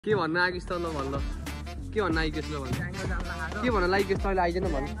के भन्न आइस त ल भन्न के भन्न आइस ल भन्न के भन्न लाइक तैँले आइजेन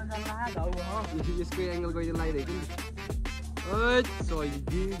भन्न यसको एङ्गल गइदिन लागिरहेको नि ओइ सही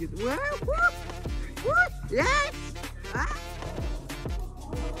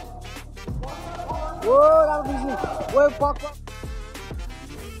ओ राम्रो ओ पक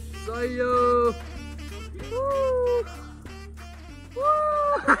सही हो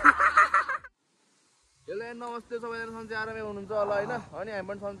हेलो नमस्ते सबैजना सन्चै आरामै हुनुहुन्छ होला हैन अनि हामी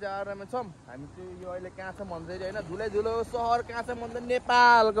पनि सन्चै आरामै छौँ हामी चाहिँ यो अहिले कहाँ छ भन्दै हैन धुलै धुलो सहर कहाँ छ भन्दै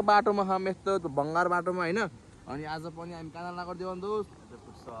नेपालको बाटोमा छौँ यस्तो भङ्गार बाटोमा हैन अनि आज पनि हामी कहाँ जान लाग्यो दोस्त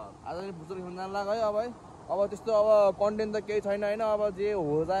आज पनि फुटबल खेल्न जान लाग्यो है अब त्यस्तो अब कन्टेन्ट त केही छैन हैन अब जे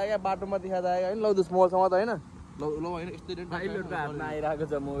हो जाएगा बाटोमा देखा जाएगा हैन लौ दोस्त मोबाइलसँग त हैन लौ हैन स्टुडेन्ट पाइलटको हातमा आइरहेको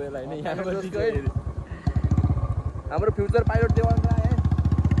छ मोबाइल हैन यहाँ हाम्रो फ्युचर पाइलट देवान है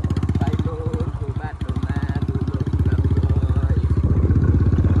पाइलटको बाटोमा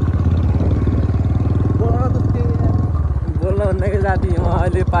बोल्न भन्दाखेरि साथी म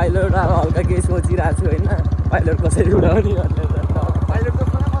अहिले पाइलट अब हल्का केही सोचिरहेको छु होइन पाइलट कसरी उडाउने भनेर पाइलटको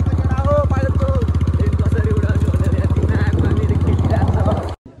केटा हो पाइलटको प्लेन कसरी उडाउने भनेर यहाँ दिमागमा मेरो खेलिरहेको छ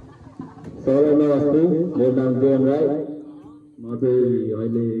सबैलाई नमस्ते मेरो नाम देवन राई म चाहिँ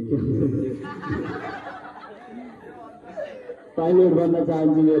अहिले पाइलट बन्न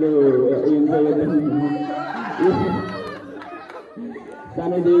चाहन्छु मेरो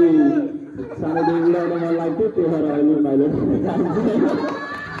सानैदेखि उडाउन मन लाग्थ्यो त्यही भएर अहिले पाइलट बन्न चाहन्छु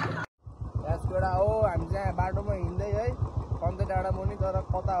यसको एउटा हो हामी चाहिँ बाटोमा हिँड्दै है कन्तै डाँडा मुनि तर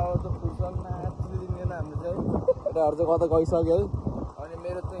कता हो त्यो फुर्सदमा चिनिदिँदैन हामीले चाहिँ केटाहरू चाहिँ कता गइसक्यो है अनि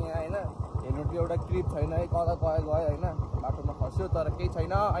मेरो चाहिँ यहाँ होइन हेर्नु एउटा क्लिप छैन है कता गयो होइन बाटोमा खस्यो तर केही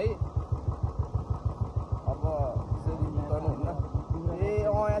छैन है अब हुन्न ए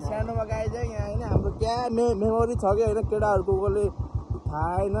यहाँ सानोमा गाइज है यहाँ होइन हाम्रो क्या मेमोरी छ कि होइन केटाहरूको कसले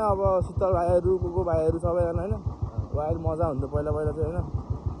थाहा होइन अब शीतल भाइहरू को भाइहरू सबैजना होइन भाइहरू मजा हुन्थ्यो पहिला पहिला चाहिँ होइन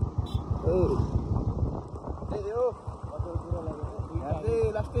त्यही हो यहाँ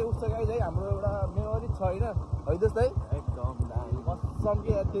चाहिँ लास्टै उठ्छ गाइज है हाम्रो एउटा मेमोरी छ होइन है दोस्त है एकदम कसम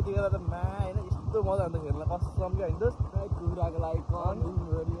कि त्यतिखेर त मा होइन यस्तो मजा हुन्थ्यो खेल्न कसम कि होइन दोस्त कुखुराको लागि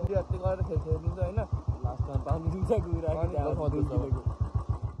कति गरेर खेलिदिन्छ होइन लास्टमा पानी दिन्छ कुखुरा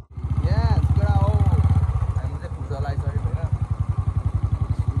यहाँ कुरा हो हामी चाहिँ फुटबल आइसक्यो होइन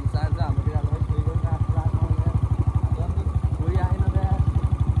साँझ हाम्रो कोही आएन ल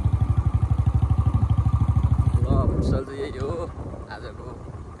फुटबल चाहिँ यही हो आजको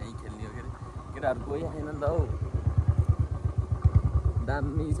यहीँ खेल्ने हो के अरे केटाहरू कोही आएन नि त हौ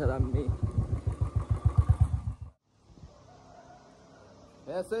दामी छ दामी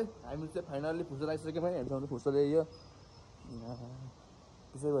यस्तै हामी चाहिँ फाइनल्ली फुटबल आइसक्यौँ है हेर्छौँ फुटबल यही हो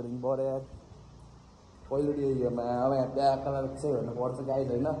त्यसै भएर बढ्यो यार पहिलोटी यही हो अब यहाँ ब्याग त्यसै हेर्नु पर्छ गाइज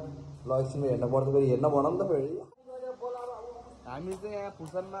होइन ल एकछिन हेर्नु पर्छ फेरि हेर्न भनौँ त फेरि हामी चाहिँ यहाँ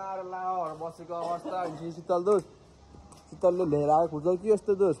फुटबलमा आएर लाएर बसेको अवस्था शीतल दोस्त शीतलले लिएर आयो फुटबल के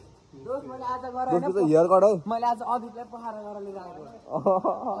यस्तो दोस्त हेयर कट है मैले आज अदितलाई पखाएर गरेर लिएर आएको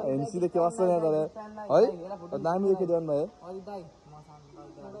हेर्नुसित के बस्छ यहाँ तर है दामी देखियो देवन भाइ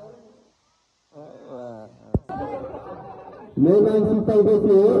मेरो नाम शीतल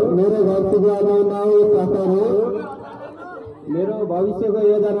केसी हो मेरो घरको नाम पास्टर हो मेरो भविष्यको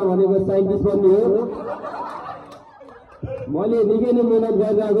योजना भनेको साइन्टिस्ट बन्ने हो मैले निकै नै मेहनत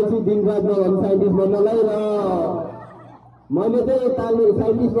गरिरहेको छु दिन रात नभए साइन्टिस्ट बन्नलाई र मैले चाहिँ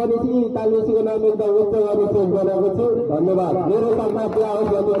साइन्टिस्ट बनेपछि तालमेसीको नाम एकदम उच्च गर्ने सोच बनाएको छु धन्यवाद मेरो सपना पुरा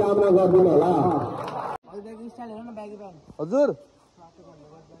होस् भन्ने कामना गरिदिनु होला हजुर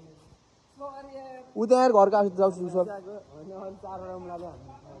उता यहाँ घरको आएको जाउँछु सर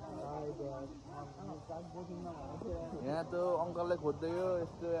यहाँ त अङ्कललाई खोज्दैयो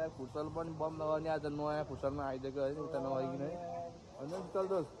यस्तो फुटबल पनि बन्द गर्ने आज नयाँ फुटबलमा आइदिएको है उता नआइकन है होइन शीतल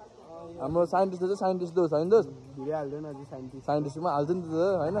दोस्त हाम्रो साइन्टिस्ट चाहिँ साइन्टिस्ट दोस्त होइन दोस्त साइन्टिस्टमा हाल्छ नि त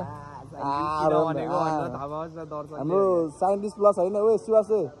होइन हाम्रो साइन्टिस्ट प्लस होइन ओ सुवास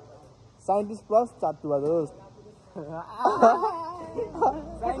साइन्टिस्ट प्लस चाटुवा दोस्त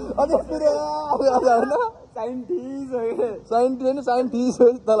साइन्टिस्ट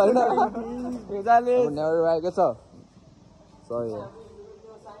तल होइन आएको छ सही हो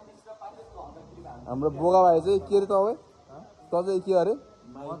हाम्रो बोगा भाइ चाहिँ के अरे तपाईँ त चाहिँ के अरे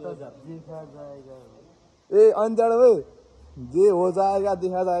ए अनि त्यहाँबाट जे हो जाएगा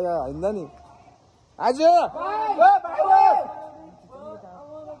देखा जाएगा होइन नि आज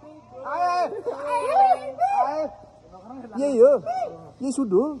यही हो यही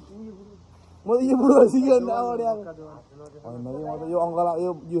सुट हो म त यो बुढो सिक्यो अगाडि आएको होइन कि म त यो अङ्कल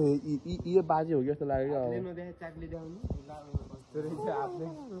यो बाजे हो कि जस्तो लाग्यो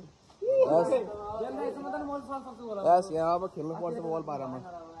यहाँ अब खेल्नु पर्छ बल पारामा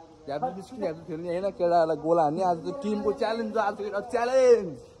खेल्ने होइन केटाहरूलाई गोल हान्ने आज त्यो टिमको च्यालेन्ज आज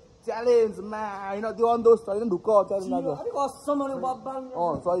च्यालेन्जमा होइन त्यो अन्दोष होइन ढुक्क च्यालेन्ज आज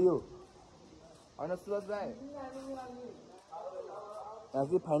सही हो होइन सुरज दाई यहाँ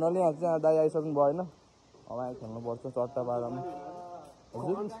चाहिँ फाइनली यहाँ चाहिँ दाई आइसक्नु भयो होइन अब यहाँ खेल्नुपर्छ चट्टा पारामा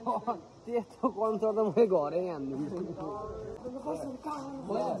त्यस्तो कन्सर्ट त मैले घरै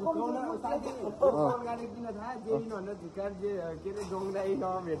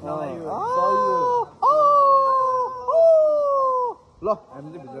ल हामी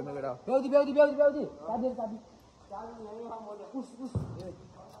चाहिँ भित्र गएर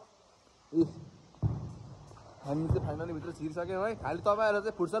हामी चाहिँ फाइनली भित्र छिरिसक्यौँ है खालि तपाईँहरू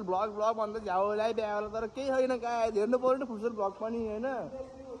चाहिँ फुटसल ब्लग भन्दा झ्याउलाई भ्याउला तर केही छैन गाइज हेर्नु पऱ्यो नि फुटसल ब्लग पनि होइन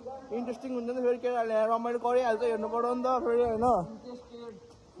इन्ट्रेस्टिङ हुन्छ नि फेरि केटाहरूले रमाइलो गरिहाल्छ हेर्नु पऱ्यो नि त फेरि होइन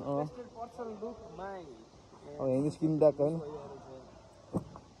अब यहीँ स्किन ट्याग होइन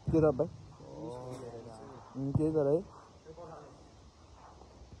के र भाइ केही तर है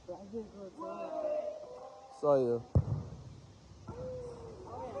सही हो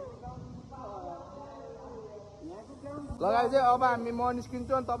लगाएर चाहिँ अब हामी म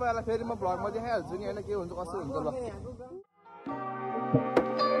निस्किन्छु अनि तपाईँहरूलाई फेरि म भ्लगमा देखाइहाल्छु नि होइन के हुन्छ कसो हुन्छ ल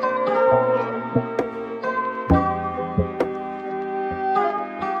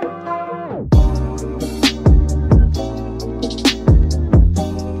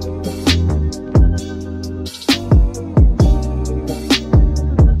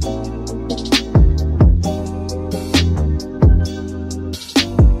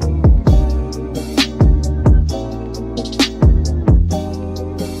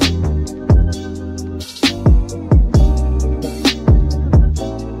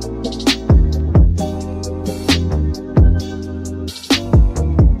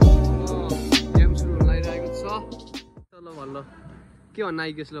के भन्न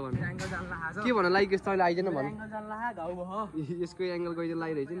आइगेस ल भन के भन्न लाइगेस तैँले आइजेन भन यसको एङ्गल कहिले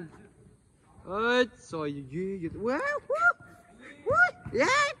लागिरहेछ नि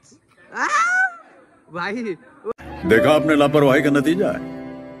भाइ देखा आपने लापरवाही का नतीजा है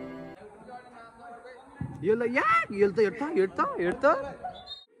यो ल यार यो त हेर त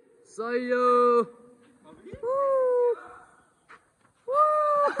सही हो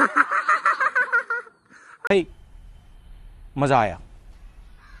भाई मजा आया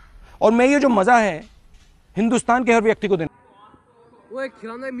और मैं ये जो मजा है हिंदुस्तान के हर व्यक्ति को देना ओए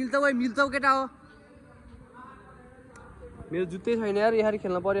खिलाउँदा मिल्छ केटा हो मेरो जुत्तै छैन यार यहाँ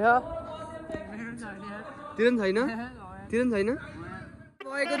खेल्न पर्यो ह तिरन छैन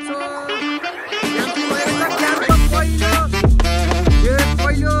भएको छ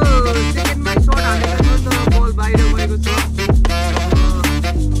पहिलो सेकेन्डमा शट हालेको छ तर बल बाहिर गएको छ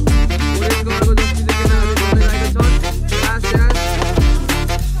ओरेन्ज कलरको जर्सी केटाहरूले गर्दै रहेको छ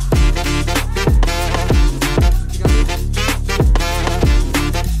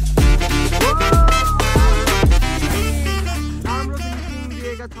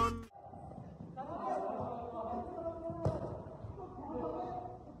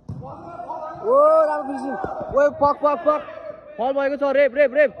ओए पक फल भएको छ रेप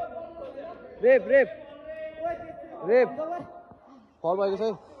फल भएको छ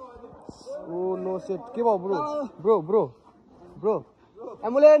ओ नो सेट के भयो ब्रो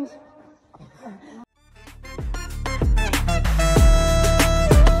एम्बुलेन्स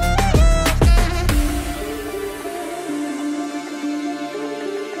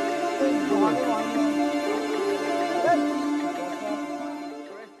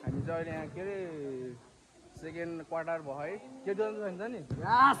हामी चाहिँ अहिले यहाँ के अरे सेकेन्ड क्वार्टर भयो है के जोन भन्छ नि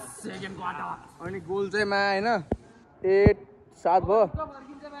सेकेन्ड क्वार्टर अनि गोल चाहिँ मा होइन 8-7 भयो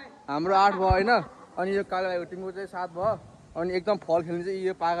हाम्रो 8 भयो होइन अनि यो कालो भाइको टिमको चाहिँ 7 भयो अनि एकदम फल खेल्ने चाहिँ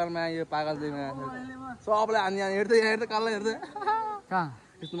यो पागल चाहिँ सबलाई हानी हेर्दै यहाँ हेर्दै कालो हेर्दै कहाँ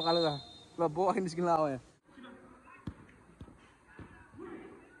यस्तोमा कालो ल बो निस्किन अब यहाँ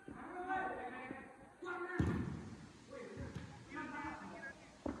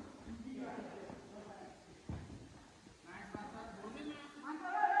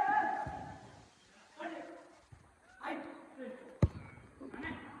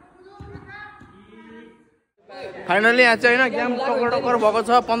फाइनली यहाँ चाहिँ होइन गेम टक्कर भएको छ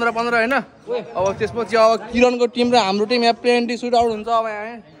 15-15 होइन अब त्यसपछि अब किरणको टिम र हाम्रो टिम यहाँ पेनल्टी सुट आउट हुन्छ अब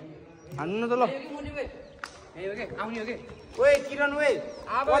यहाँ हान्नु त ल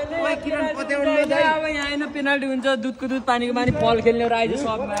पेनाल्टी हुन्छ दुधको दुध पानीको पानी फल खेल्ने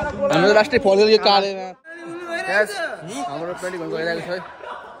हाम्रो राष्ट्रिय फल खेल्ने कालेमा हाम्रो पेनल्टी गइरहेको छ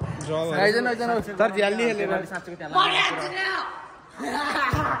है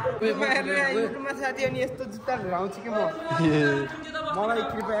युट्युबमा साथी अनि यस्तो जुत्ता लाउँछु कि मलाई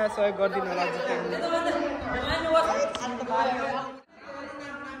कृपया सहयोग गरिदिनु होला जुत्ता।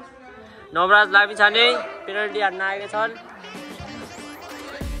 नवराज लामी छाने पेनल्टी हान्न आएका छन्।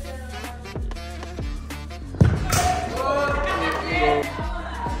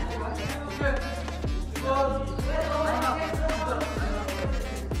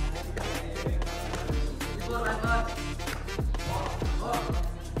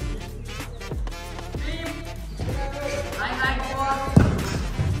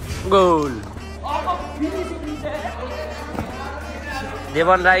 गोल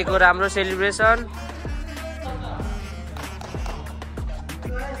देवन राईको राम्रो सेलिब्रेसन।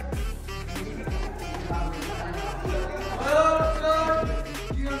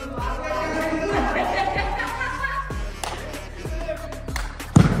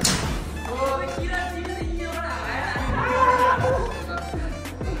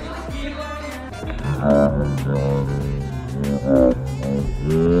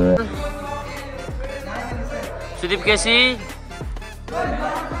 सुदीप केसी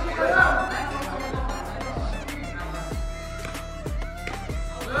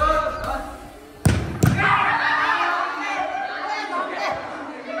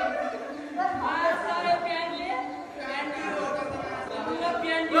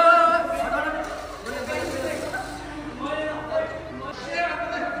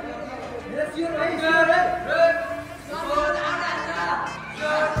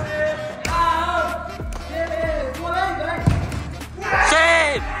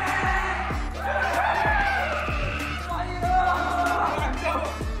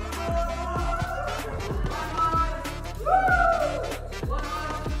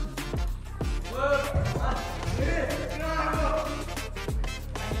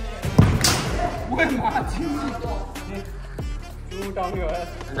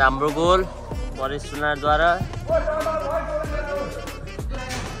राम्रो गोल परेश सुनारद्वारा।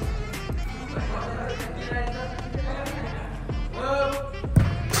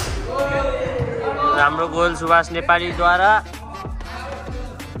 राम्रो गोल सुभाष नेपालीद्वारा।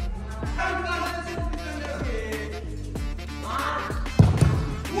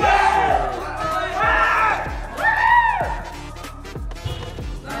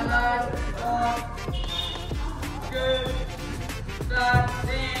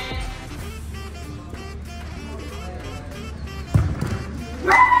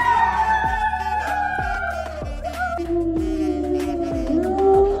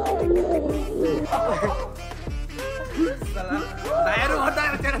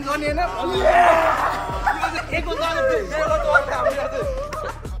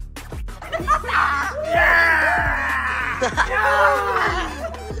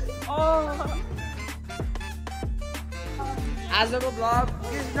 आजको ब्लग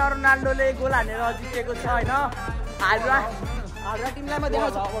क्रिस्टियानो रोनाल्डोले गोल हानेर जितेको छ हैन। हाम्रा टिमलाई म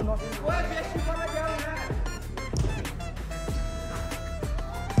देखाउँछु।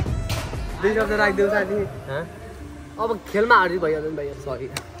 दुई शब्द राखिदेऊ साथी। अब खेलमा हार्दै भइहाल्यो नि भैया, सरी।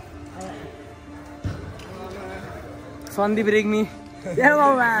 सन्दीप रेग्मी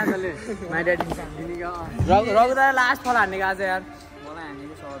रघुदा लास्ट फल हान्ने गएको छ यार।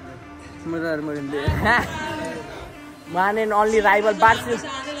 One and only rival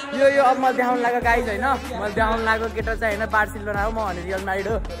Barcelona. यो अब मैले देखाउनु लाग्यो गाइज होइन, मैले देखाउनु लाग्यो केटा चाहिँ होइन बार्सिलोना हो, म भने रियल माइड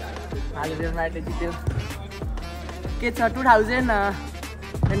हो। आज रियल माइडले जित्यो। के छ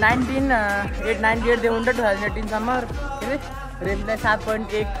 2019 898 देऊ 2018सम्म के अरे रेमलाई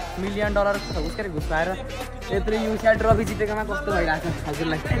 $7.1 मिलियन उसकै घुसाएर यत्रो युसिया ट्रफी जितेकोमा कस्तो भइरहेको छ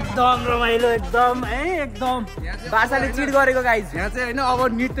हजुरलाई? एकदम रमाइलो एकदम एकदम। बार्साले चिट गरेको गाइज यहाँ चाहिँ होइन। अब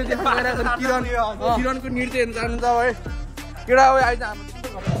नृत्य देखाइरहेको छ किरणको नृत्य हेर्नु जानुहुन्छ अब है केटा हो आइज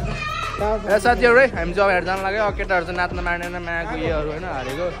साथीहरू है। हामी चाहिँ अब हेर्न जानु लाग्यो। केटाहरू चाहिँ नाच्न मानेन मायाको योहरू होइन,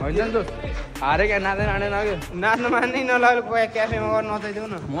 हारेको होइन नि त हारेको नाच्दै मानेन कि नाच्न मान्नै नलाग्यो। कोही क्याफेमा गर्न नचाइदेऊ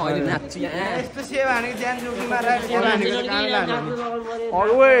न, म अहिले नाच्छु यस्तो सेवा हानेको ज्यान जोगीमा राखेर सेवा हानेको ओ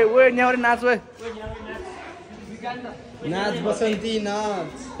न्याउरी नाच ओए नाच बसन्ती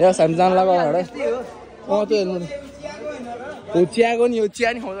नाच। यस हामी जानु लाग्यो है। त्यो हेर्नु हो चियाको नि, हो चिया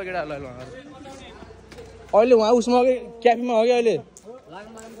नि खुवाउँछ केटाहरूलाई। अहिले उहाँ उसमा हो कि क्याफेमा हो कि अहिले?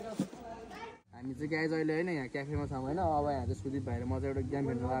 हामी चाहिँ गाइज अहिले होइन यहाँ क्याफेमा छौँ होइन। अब यहाँ चाहिँ सुदीप भाइ र म चाहिँ एउटा गेम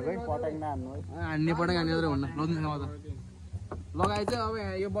खेल्नु लाग्यो है। पटक नहान्नु है, हान्ने पटक हान्ने हुन्न लग्नु त लगाए चाहिँ। अब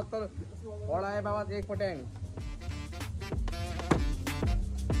यहाँ यो बोतल हडाए बाबा एक पट्याङ।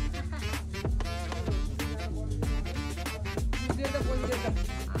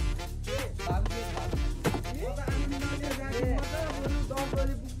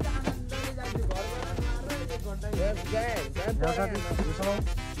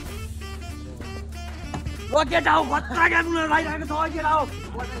 Lo get out, what the heck am I right? I can throw it out.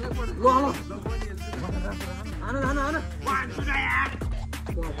 Lo. Ana. One, two, three.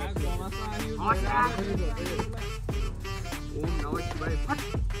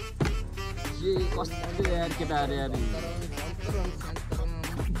 ये कस्तो यार केटाहरु यार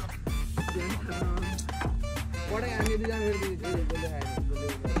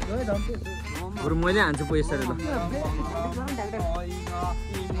बरु मैले हान्छु पो यसरी ल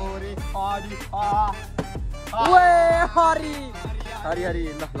हरि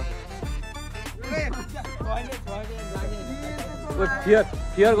ल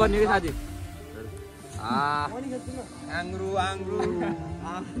फियर गर्ने कि साथी आङ्ग्रु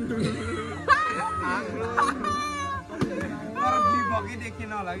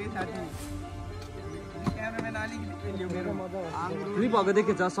देखेन होला कि साथी क्यामेराम्यान अलिकति क्लिप भएको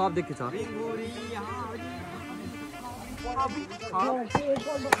देखेछ सब देखेछ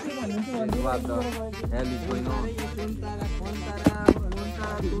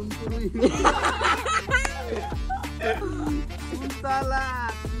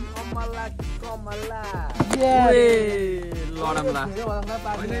कमला लडमला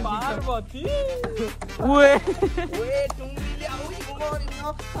पार्वती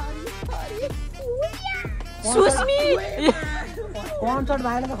सुस्मी कन्सर्ट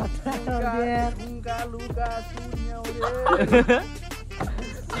भएन त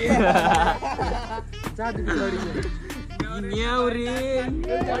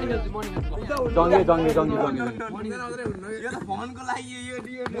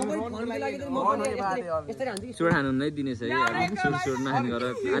सुर खानु नै दिनेछ है सुर नखाने गर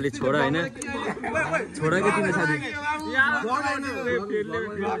अलि छोडा होइन छोडा के दिने साथी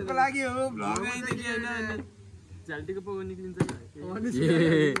झाल्टीको पगो निक्लिन्छ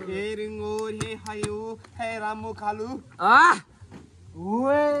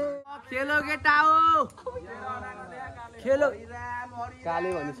खेलो केटाओ खेलो काले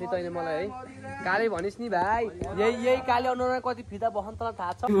भनिस् है तैँले मलाई है काले भनिस् नि भाइ यही काले अनुहारमा कति फिदा बस्न तँलाई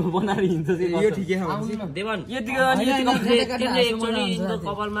थाहा छ बनाएर हिँड्छ यो ठिकै हो देवन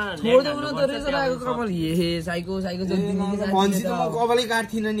कपालमा कपाल हे साइको कपालै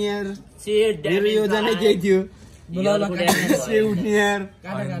काट्थिन नि यार यो जानै केही थियो मेरो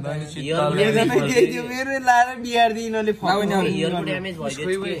लाएर बिहार दिनले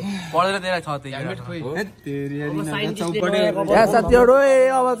साथीहरू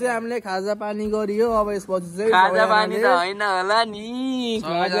अब चाहिँ हामीले खाजा पानी गरियो अब यसपछि चाहिँ खाजा पानी त होइन होला नि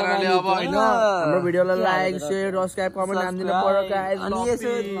हाम्रो भिडियोलाई लाइक शेयर सब्स्क्राइब कमेन्ट हानिदिनु पर्यो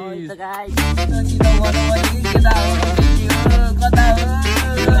गाइस